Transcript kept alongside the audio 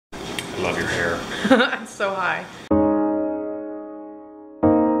your hair. It's so high.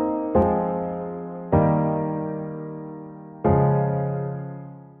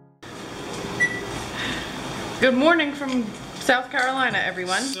 Good morning from South Carolina,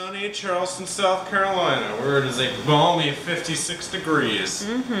 everyone. Sunny Charleston, South Carolina, where it is a balmy 56 degrees.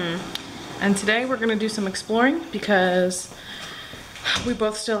 And today we're gonna do some exploring because we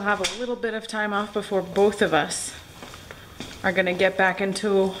both still have a little bit of time off before both of us are gonna get back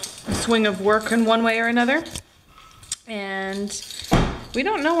into a swing of work in one way or another. And we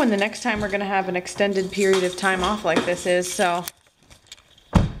don't know when the next time we're gonna have an extended period of time off like this is, so.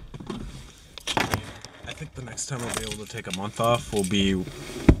 I think the next time we'll be able to take a month off will be,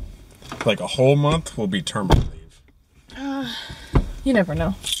 like a whole month, will be term leave. You never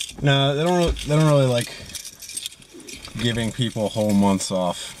know. No, they don't really like giving people whole months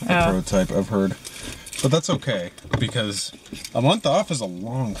off, a prototype, I've heard. But that's okay, because a month off is a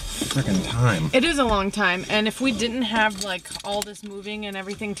long freaking time. It is a long time, and if we didn't have like all this moving and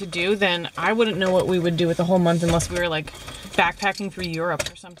everything to do, then I wouldn't know what we would do with a whole month unless we were like backpacking through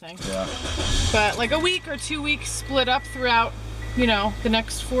Europe or something. Yeah. But like a week or 2 weeks split up throughout, you know, the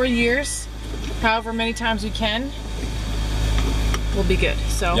next 4 years, however many times we can, will be good.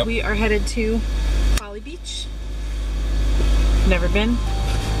 So we are headed to Folly Beach. Never been.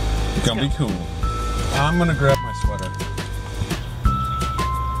 It's gonna be cool. I'm gonna grab my sweater.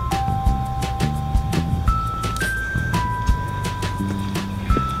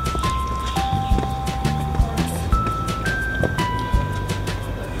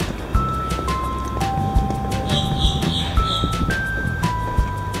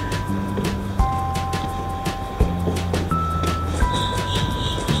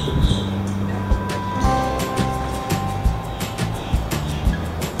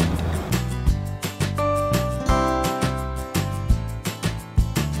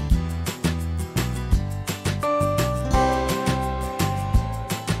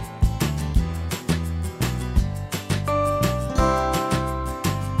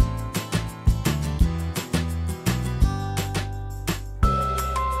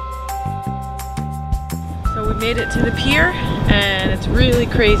 So we made it to the pier, and it's really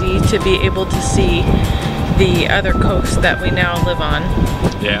crazy to be able to see the other coast that we now live on.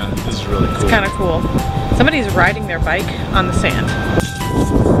 Yeah, this is really cool. It's kind of cool. Somebody's riding their bike on the sand.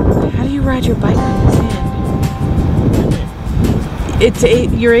 How do you ride your bike on the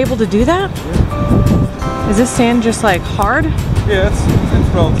sand? You're able to do that? Is this sand just like hard? Yeah, it's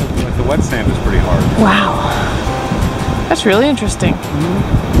relatively, like the wet sand is pretty hard. Wow. That's really interesting.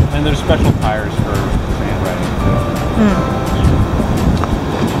 And there's special tires for sand riding too.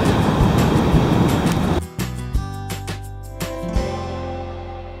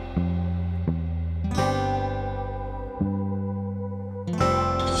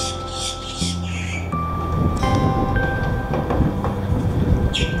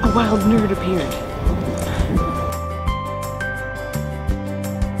 A wild nerd appeared.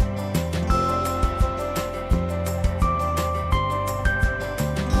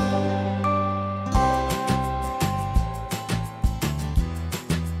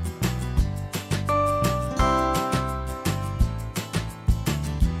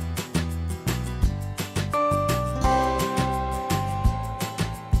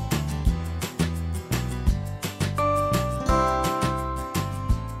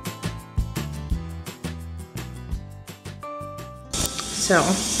 So,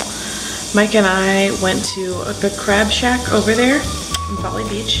 Mike and I went to the crab shack over there in Folly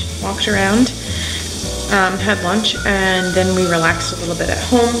Beach, walked around, had lunch, and then we relaxed a little bit at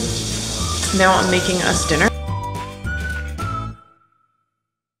home. Now I'm making us dinner.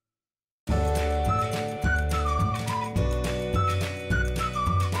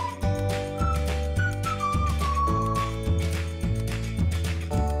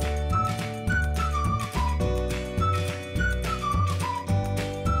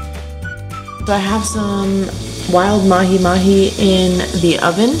 So I have some wild mahi-mahi in the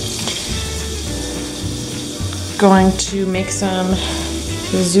oven. Going to make some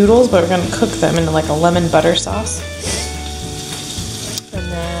zoodles, but we're going to cook them into like a lemon butter sauce.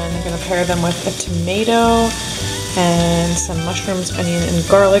 And then I'm going to pair them with a tomato and some mushrooms, onion, and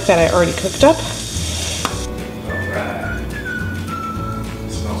garlic that I already cooked up. Alright.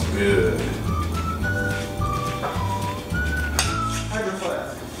 Smells good.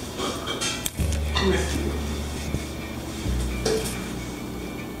 With you.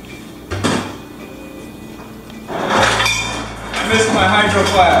 I missed my hydro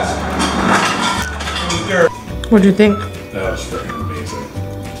flask. It was dirt. What'd you think? That was freaking amazing.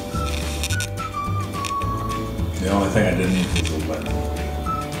 The only thing I didn't eat was the lemon.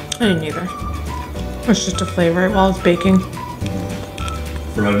 I didn't either. It's just to flavor it while it's baking.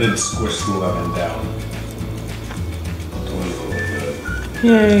 But I did squish the lemon down. It was really good.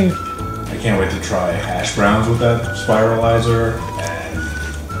 Yay. I can't wait to try hash browns with that spiralizer.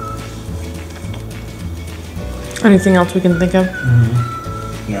 And Anything else we can think of?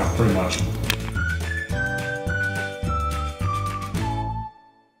 yeah, pretty much.